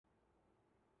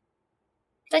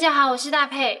大家好，我是大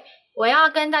佩，我要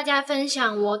跟大家分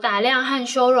享我打亮和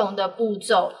修容的步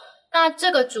骤。那这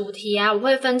个主题啊，我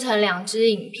会分成2支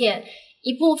影片，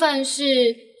一部分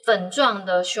是粉状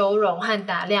的修容和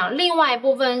打亮，另外一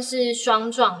部分是霜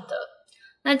状的。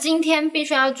那今天必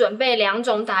须要准备2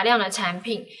种打亮的产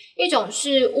品，一种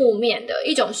是雾面的，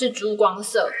一种是珠光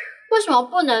色。为什么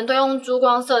不能都用珠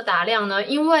光色打亮呢？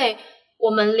因为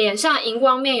我们脸上荧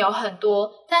光面有很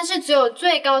多，但是只有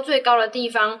最高的地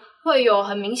方会有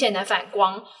很明显的反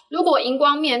光。如果荧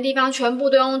光面的地方全部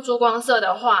都用珠光色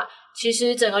的话，其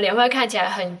实整个脸会看起来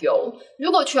很油。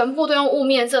如果全部都用雾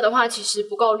面色的话，其实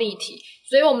不够立体。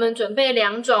所以我们准备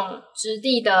2种质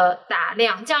地的打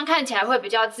亮，这样看起来会比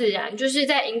较自然。就是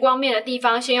在荧光面的地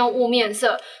方先用雾面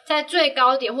色，在最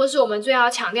高点或是我们最要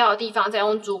强调的地方再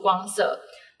用珠光色。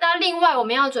那另外我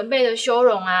们要准备的修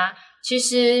容啊，其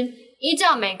实依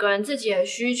照每个人自己的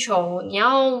需求，你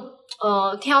要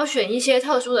挑选一些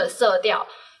特殊的色调，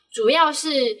主要是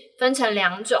分成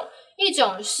2种，一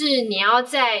种是你要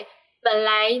在本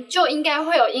来就应该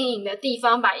会有阴影的地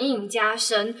方把阴影加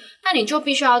深，那你就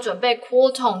必须要准备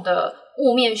cool tone 的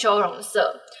雾面修容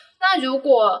色。那如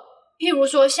果譬如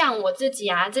说像我自己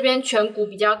啊，这边颧骨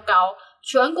比较高，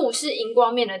颧骨是荧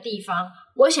光面的地方，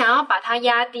我想要把它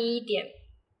压低一点，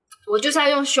我就是要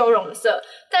用修容色。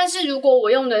但是如果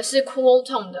我用的是 cool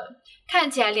tone 的，看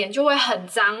起来脸就会很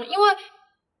脏，因为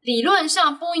理论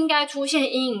上不应该出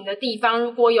现阴影的地方，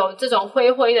如果有这种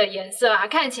灰灰的颜色啊，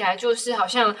看起来就是好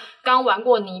像刚玩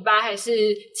过泥巴还是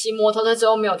骑摩托车之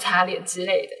后没有擦脸之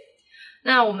类的。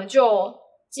那我们就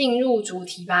进入主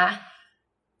题吧。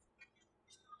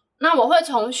那我会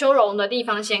从修容的地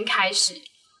方先开始。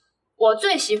我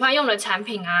最喜欢用的产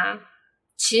品啊，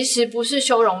其实不是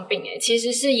修容饼其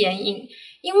实是眼影。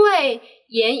因为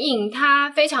眼影它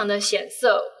非常的显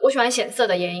色，我喜欢显色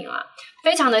的眼影啦，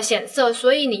非常的显色，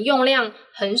所以你用量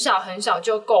很少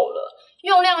就够了。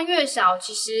用量越少，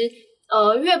其实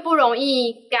越不容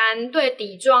易干，对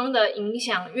底妆的影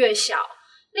响越小。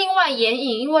另外眼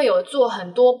影因为有做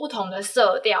很多不同的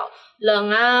色调，冷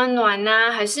啊、暖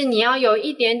啊，还是你要有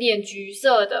一点点橘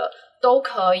色的都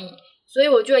可以，所以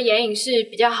我觉得眼影是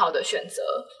比较好的选择。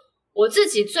我自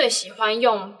己最喜欢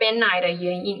用 Bobbi 的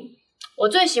眼影。我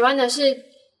最喜欢的是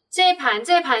这一盘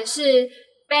是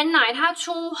Bobbi 它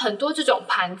出很多这种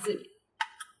盘子。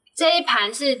这一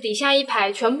盘是底下一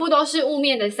排全部都是雾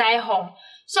面的腮红，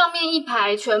上面一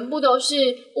排全部都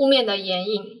是雾面的眼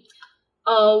影。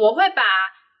我会把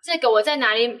这个我在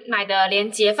哪里买的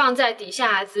链接放在底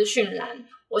下的资讯栏。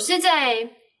我是在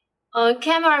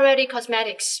Camera Ready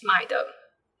Cosmetics 买的。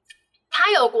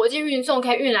它有国际运送，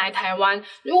可以运来台湾。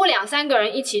如果2-3个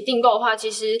人一起订购的话，其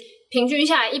实平均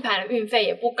下来一盘的运费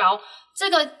也不高。这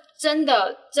个真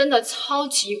的超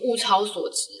级物超所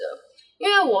值的。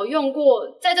因为我用过，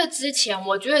在这之前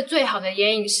我觉得最好的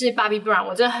眼影是 Bobbi Brown，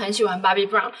 我真的很喜欢 Bobbi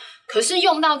Brown。可是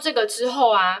用到这个之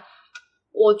后啊，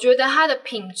我觉得它的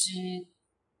品质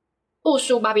不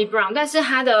输 Bobbi Brown， 但是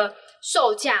它的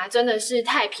售价真的是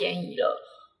太便宜了。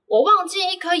我忘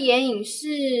记一颗眼影是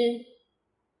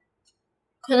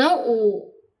可能5-6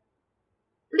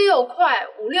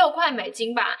块美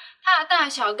金吧，它的大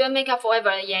小跟 Make Up Forever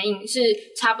的眼影是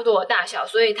差不多的大小，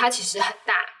所以它其实很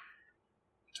大。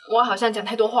我好像讲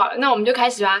太多话了，那我们就开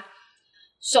始吧。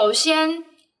首先，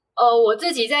我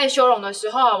自己在修容的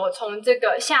时候啊，我从这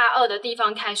个下颚的地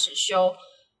方开始修。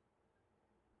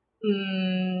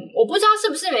我不知道是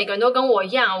不是每个人都跟我一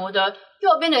样，我的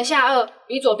右边的下颚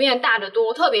比左边的大得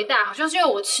多，特别大，好像是因为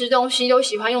我吃东西都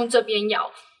喜欢用这边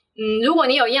咬。如果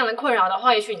你有一样的困扰的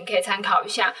话，也许你可以参考一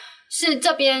下，是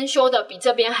这边修的比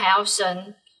这边还要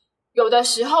深。有的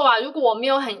时候啊，如果我没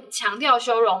有很强调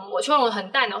修容，我修容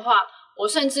很淡的话，我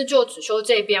甚至就只修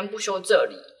这边不修这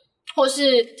里，或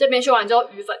是这边修完之后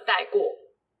余粉带过。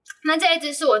那这一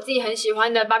支是我自己很喜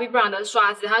欢的 Bobbi Brown 的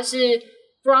刷子，它是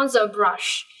Bronzer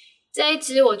Brush。这一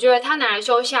支我觉得它拿来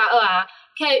修下颚啊，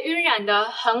可以晕染的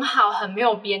很好，很没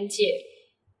有边界。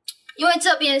因为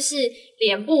这边是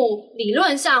脸部理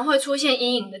论上会出现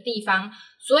阴影的地方，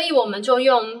所以我们就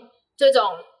用这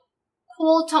种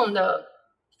cool tone 的，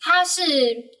它是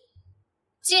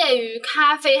介于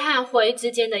咖啡和灰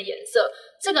之间的颜色，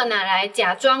这个拿来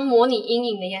假装模拟阴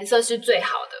影的颜色是最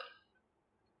好的。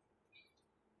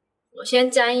我先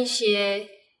沾一些，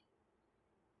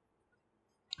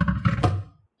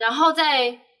然后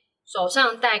在手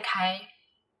上带开。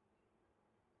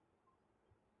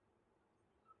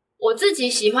我自己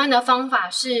喜欢的方法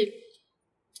是，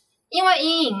因为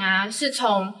阴影啊是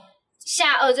从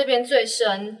下颚这边最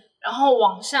深，然后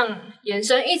往上延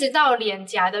伸，一直到脸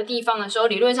颊的地方的时候，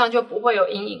理论上就不会有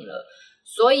阴影了。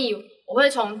所以我会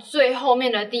从最后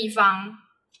面的地方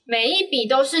每一笔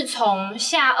都是从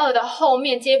下颚的后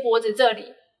面接脖子这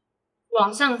里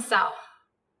往上扫，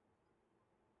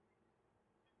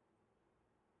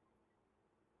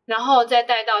然后再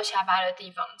带到下巴的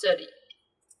地方这里。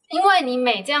因为你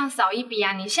每这样扫一笔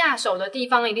啊，你下手的地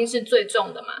方一定是最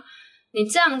重的嘛。你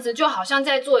这样子就好像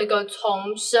在做一个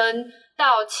从深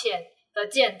到浅的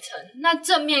渐层，那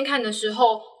正面看的时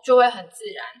候就会很自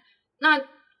然。那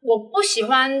我不喜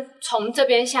欢从这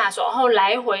边下手，然后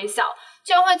来回扫，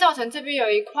这样会造成这边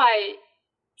有一块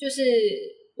就是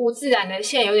不自然的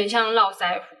线，有点像络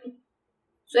腮胡，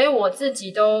所以我自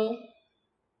己都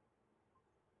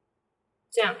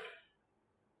这样。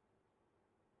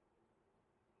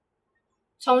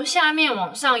从下面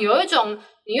往上，有一种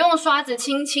你用刷子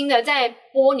轻轻的在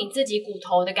拨你自己骨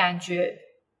头的感觉。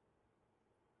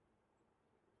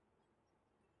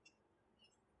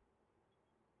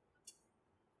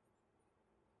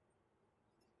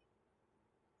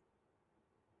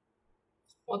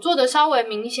我做的稍微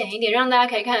明显一点，让大家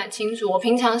可以看得清楚。我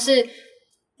平常是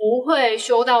不会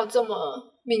修到这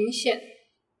么明显。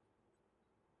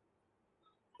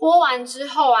拨完之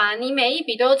后啊，你每一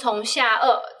笔都从下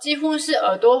颚，几乎是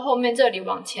耳朵后面这里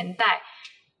往前带。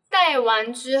带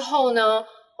完之后呢，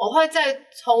我会再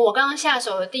从我刚刚下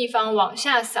手的地方往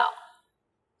下扫。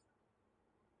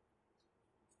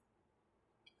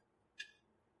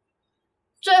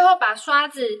最后把刷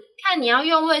子，看你要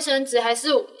用卫生纸还是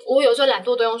我有时候懒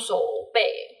惰都用手背，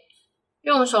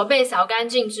用手背扫干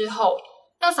净之后，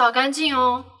要扫干净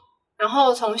哦。然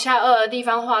后从下颚的地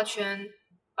方画圈，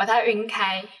把它晕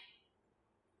开。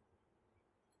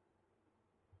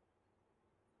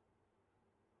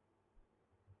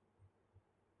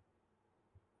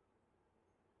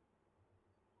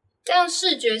这样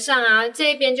视觉上啊，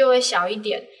这边就会小一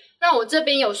点。那我这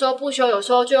边有时候不修，有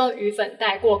时候就用余粉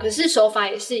带过，可是手法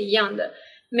也是一样的，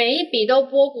每一笔都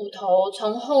拨骨头，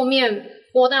从后面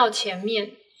拨到前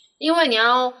面，因为你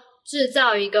要制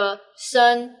造一个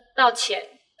深到浅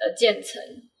的渐层。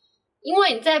因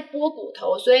为你在拨骨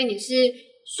头，所以你是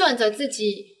顺着自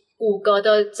己骨骼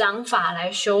的长法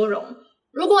来修容。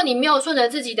如果你没有顺着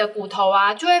自己的骨头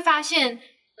啊，就会发现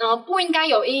不应该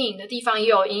有阴影的地方也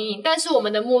有阴影，但是我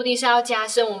们的目的是要加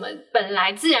深我们本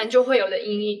来自然就会有的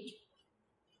阴影。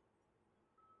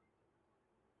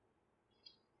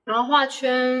然后画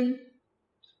圈，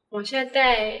往下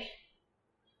带。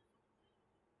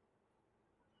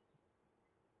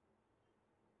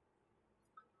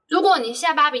如果你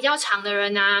下巴比较长的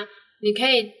人啊，你可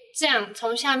以这样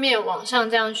从下面往上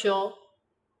这样修，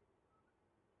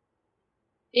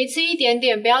一次一点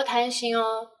点，不要贪心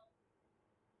哦。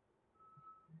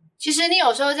其实你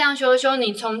有时候这样修一修，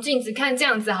你从镜子看这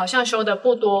样子好像修的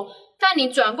不多，但你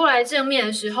转过来正面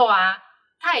的时候啊，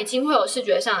它已经会有视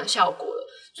觉上的效果了。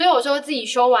所以有时候自己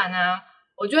修完啊，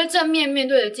我就会正面面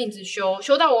对着镜子修，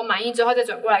修到我满意之后再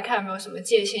转过来看有没有什么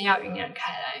界限要晕染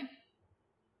开来。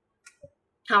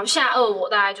好，下颚我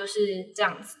大概就是这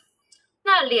样子。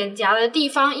那脸颊的地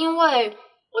方，因为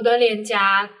我的脸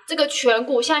颊这个颧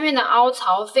骨下面的凹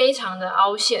槽非常的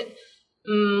凹陷，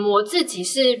我自己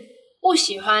是不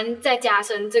喜欢再加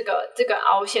深这个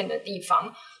凹陷的地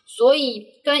方，所以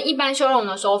跟一般修容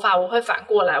的手法我会反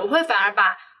过来，我会反而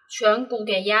把颧骨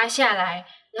给压下来，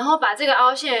然后把这个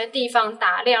凹陷的地方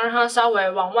打亮，让它稍微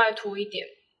往外凸一点，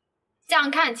这样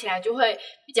看起来就会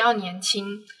比较年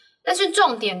轻。但是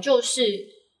重点就是，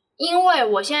因为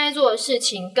我现在做的事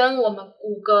情跟我们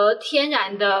骨骼天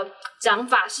然的长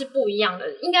法是不一样的，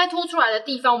应该凸出来的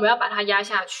地方我要把它压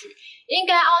下去，应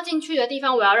该凹进去的地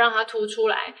方我要让它凸出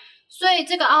来。所以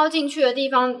这个凹进去的地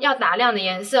方要打亮的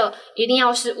颜色一定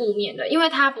要是雾面的，因为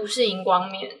它不是荧光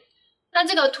面。那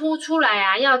这个凸出来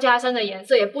啊，要加深的颜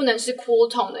色也不能是cool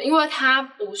tone的，因为它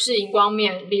不是荧光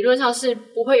面，理论上是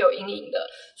不会有阴影的。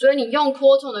所以你用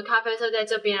cool tone的咖啡色在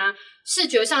这边啊，视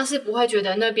觉上是不会觉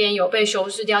得那边有被修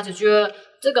饰掉，只觉得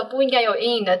这个不应该有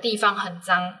阴影的地方很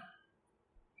脏。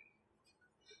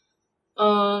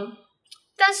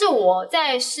但是我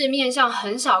在市面上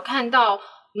很少看到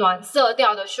暖色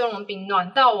调的修容笔，暖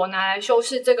到我拿来修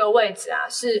饰这个位置啊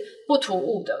是不突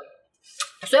兀的，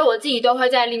所以我自己都会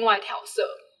再另外调色。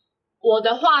我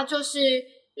的话就是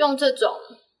用这种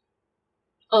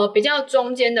比较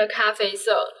中间的咖啡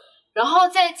色，然后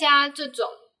再加这种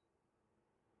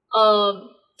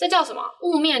这叫什么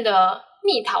雾面的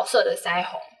蜜桃色的腮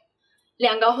红，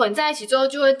两个混在一起之后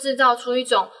就会制造出一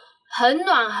种很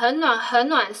暖很暖很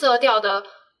暖色调的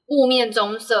雾面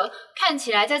棕色，看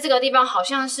起来在这个地方好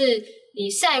像是你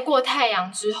晒过太阳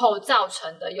之后造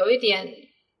成的，有一点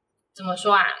怎么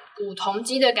说啊，古铜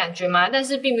肌的感觉嘛，但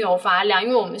是并没有发亮，因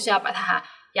为我们是要把它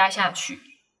压下去。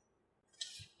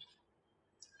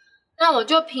那我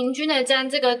就平均的将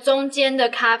这个中间的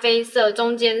咖啡色、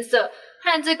中间色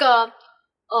和这个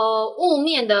雾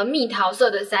面的蜜桃色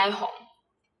的腮红，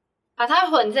把它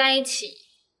混在一起，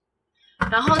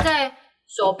然后在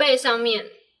手背上面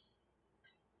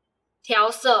调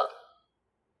色。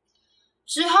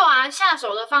之后啊，下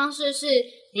手的方式是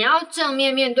你要正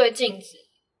面面对镜子，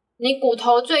你骨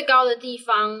头最高的地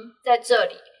方在这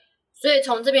里，所以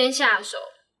从这边下手。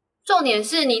重点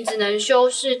是你只能修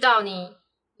饰到你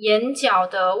眼角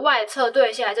的外侧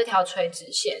对下来这条垂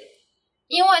直线，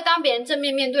因为当别人正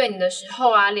面面对你的时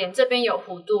候啊，脸这边有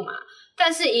弧度嘛，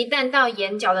但是一旦到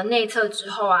眼角的内侧之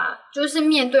后啊，就是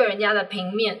面对人家的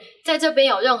平面，在这边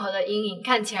有任何的阴影，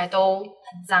看起来都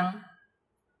很脏。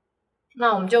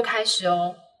那我们就开始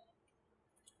哦，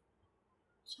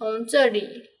从这里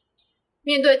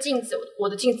面对镜子，我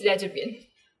的镜子在这边，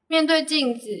面对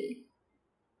镜子，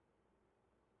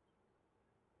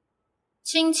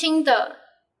轻轻的，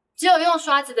只有用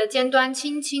刷子的尖端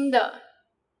轻轻的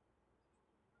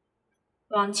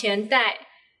往前带。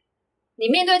你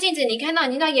面对镜子，你看到已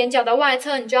经到眼角的外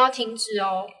侧，你就要停止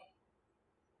哦。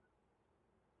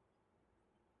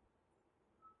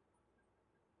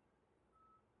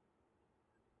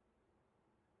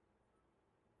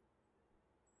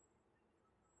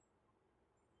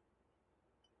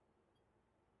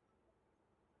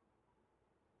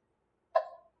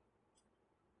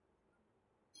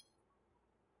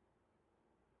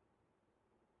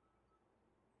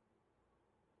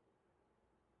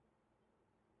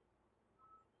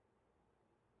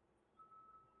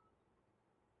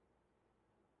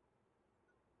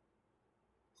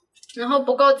然后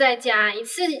不够再加，一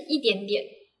次一点点。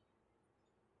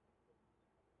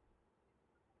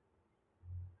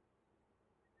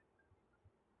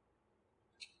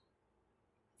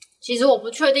其实我不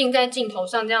确定在镜头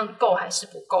上这样够还是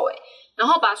不够然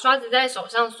后把刷子在手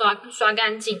上刷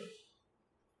干净，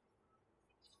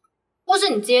或是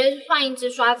你直接换一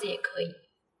支刷子也可以。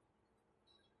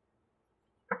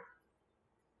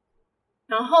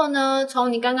然后呢，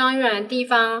从你刚刚染的地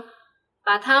方，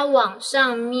把它往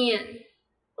上面、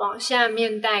往下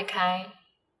面带开。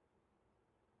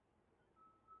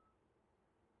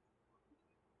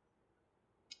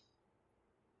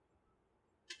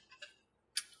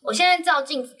我现在照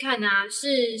镜子看啊，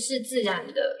是自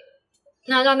然的。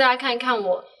那让大家看一看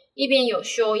我一边有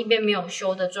修一边没有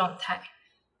修的状态，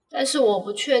但是我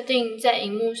不确定在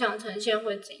荧幕上呈现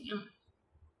会怎样。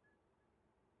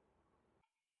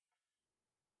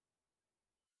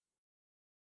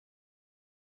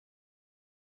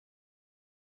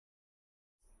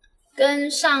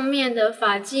跟上面的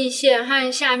发际线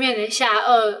和下面的下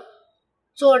颚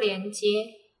做连接，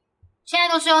现在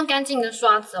都是用干净的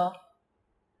刷子哦。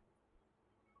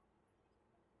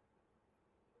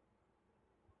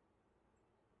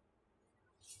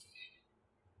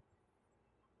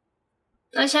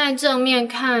那现在正面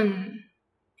看，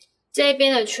这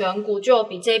边的颧骨就有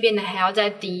比这边的还要再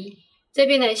低，这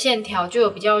边的线条就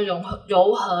有比较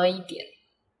柔和一点。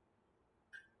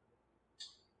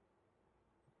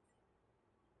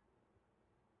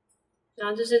然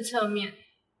后这是侧面，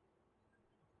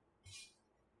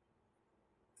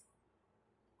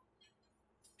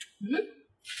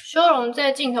修容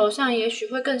在镜头上也许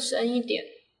会更深一点，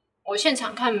我现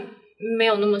场看没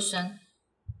有那么深。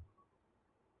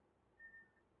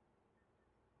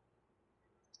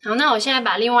好，那我现在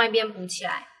把另外一边补起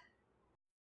来。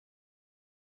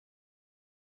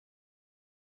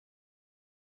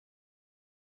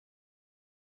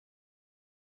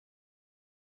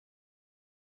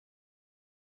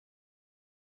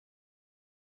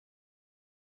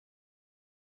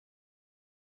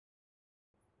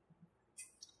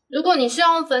如果你是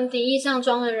用粉底液上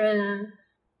妆的人啊，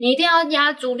你一定要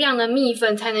压足量的蜜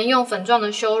粉才能用粉状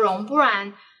的修容，不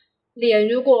然脸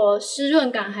如果湿润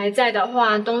感还在的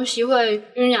话，东西会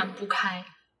晕染不开。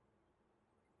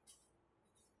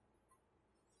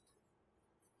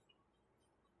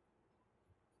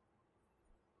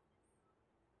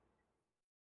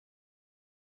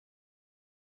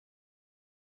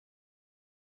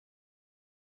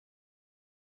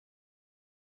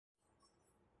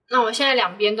那我现在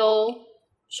两边都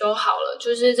修好了，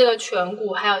就是这个颧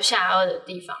骨还有下颚的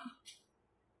地方。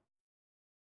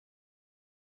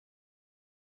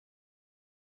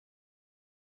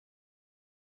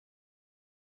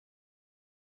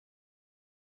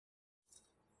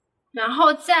然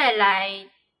后再来，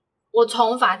我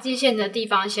从发际线的地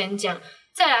方先讲，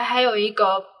再来还有一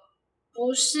个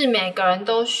不是每个人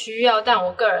都需要，但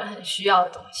我个人很需要的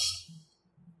东西，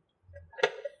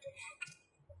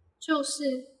就是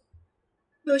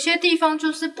有些地方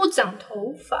就是不长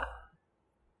头发，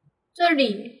这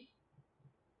里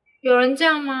有人这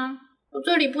样吗？我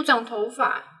这里不长头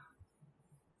发，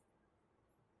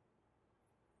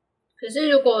可是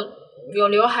如果有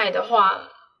刘海的话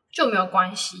就没有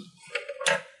关系。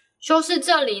修饰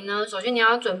这里呢，首先你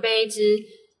要准备一支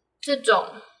这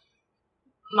种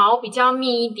毛比较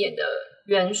密一点的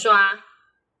圆刷，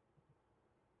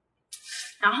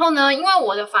然后呢，因为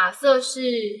我的发色是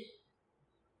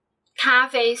咖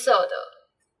啡色的，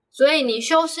所以你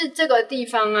修饰这个地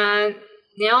方啊，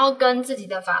你要跟自己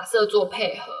的发色做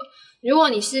配合。如果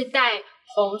你是带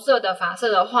红色的发色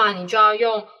的话，你就要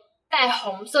用带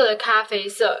红色的咖啡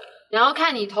色，然后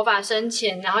看你头发深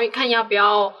浅，然后看要不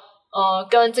要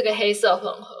跟这个黑色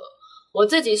混合。我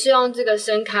自己是用这个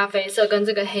深咖啡色跟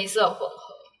这个黑色混合。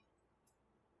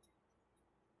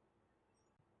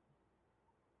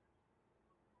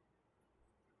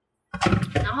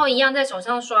然后一样在手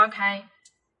上刷开。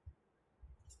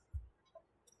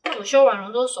我修完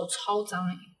容之后手超脏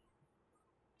欸。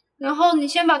然后你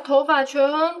先把头发全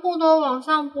部都往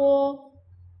上拨，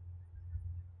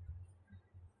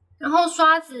然后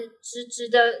刷子直直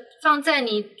的放在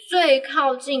你最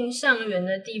靠近上缘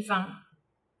的地方，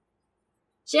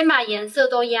先把颜色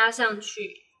都压上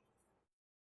去。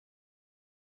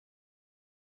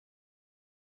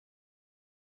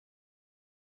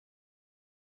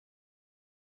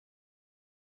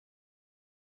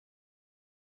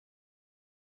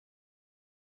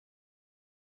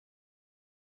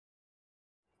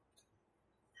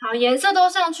好，颜色都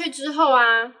上去之后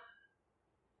啊，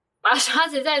把刷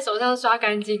子在手上刷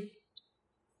干净。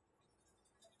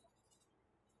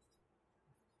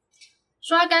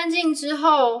刷干净之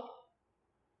后，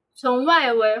从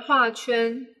外围画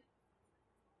圈，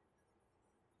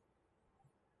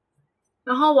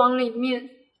然后往里面，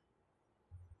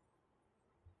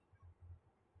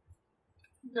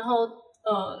然后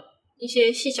一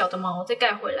些细小的毛再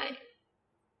盖回来。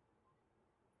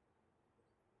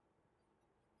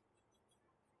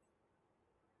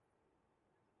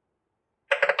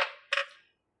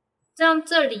这样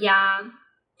这里啊，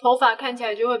头发看起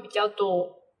来就会比较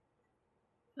多。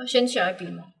要掀起来比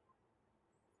吗？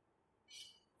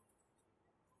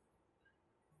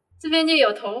这边就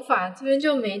有头发，这边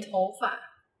就没头发。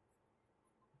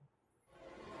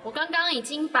我刚刚已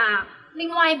经把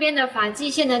另外一边的发际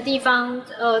线的地方，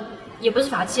也不是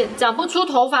发际线，长不出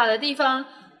头发的地方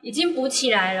已经补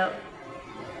起来了。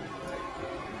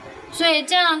所以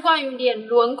这样关于脸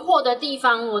轮廓的地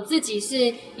方，我自己是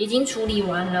已经处理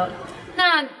完了。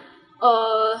那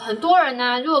很多人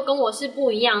呢，如果跟我是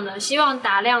不一样的，希望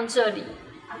打亮这里，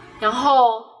然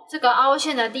后这个凹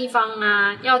陷的地方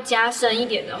啊要加深一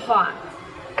点的话，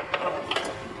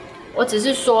我只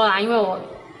是说啦，因为我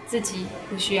自己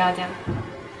不需要这样。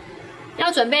要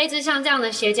准备一支像这样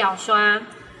的斜角刷，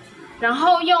然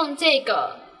后用这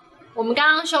个我们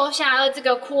刚刚修下的这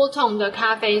个 cool tone 的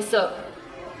咖啡色。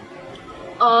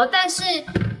但是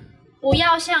不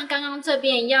要像刚刚这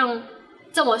边一样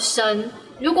这么深。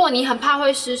如果你很怕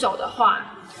会失手的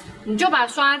话，你就把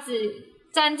刷子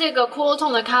沾这个 cool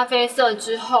tone 的咖啡色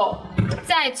之后，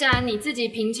再沾你自己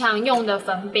平常用的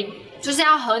粉饼，就是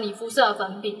要合你肤色的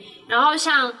粉饼。然后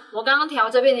像我刚刚调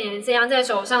这边的颜色一样，在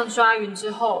手上刷匀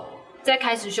之后，再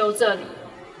开始修这里。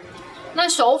那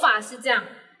手法是这样，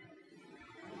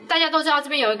大家都知道这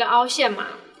边有一个凹陷嘛，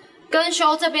跟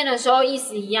修这边的时候意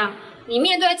思一样。你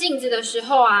面对镜子的时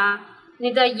候啊，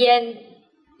你的眼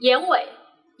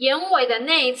尾的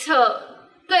内侧，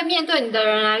面对你的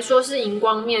人来说是荧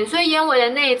光面，所以眼尾的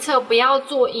内侧不要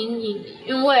做阴影，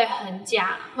因为很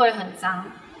假，会很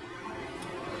脏。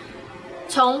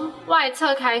从外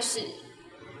侧开始，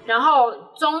然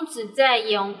后中指在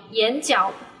眼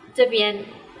角这边。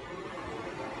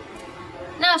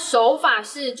那手法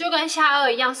是就跟下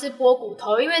颚一样，是拨骨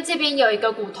头，因为这边有一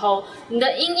个骨头，你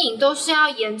的阴影都是要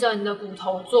沿着你的骨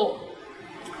头做。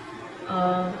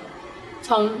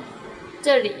从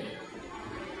这里，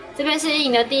这边是阴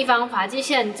影的地方，发际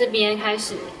线这边开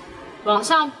始往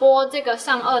上拨这个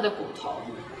上颚的骨头，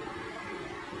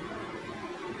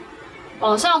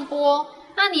往上拨。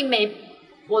那你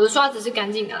我的刷子是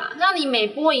干净的啦，让你每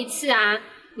拨一次啊，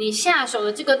你下手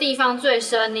的这个地方最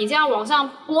深，你这样往上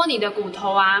拨你的骨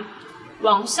头啊，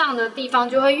往上的地方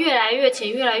就会越来越浅，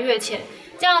越来越浅。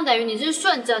这样等于你是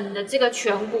顺着你的这个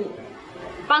颧骨，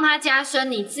帮它加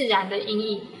深你自然的阴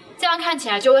影，这样看起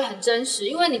来就会很真实，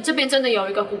因为你这边真的有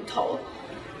一个骨头。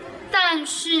但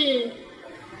是，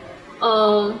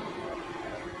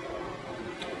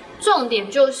重点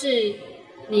就是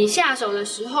你下手的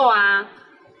时候啊，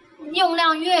用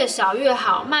量越少越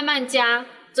好，慢慢加。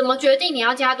怎么决定你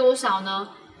要加多少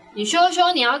呢？你修，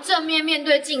你要正面面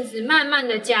对镜子，慢慢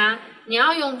的加，你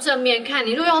要用正面看，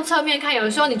你如果用侧面看，有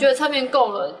的时候你觉得侧面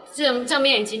够了，正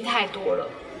面已经太多了。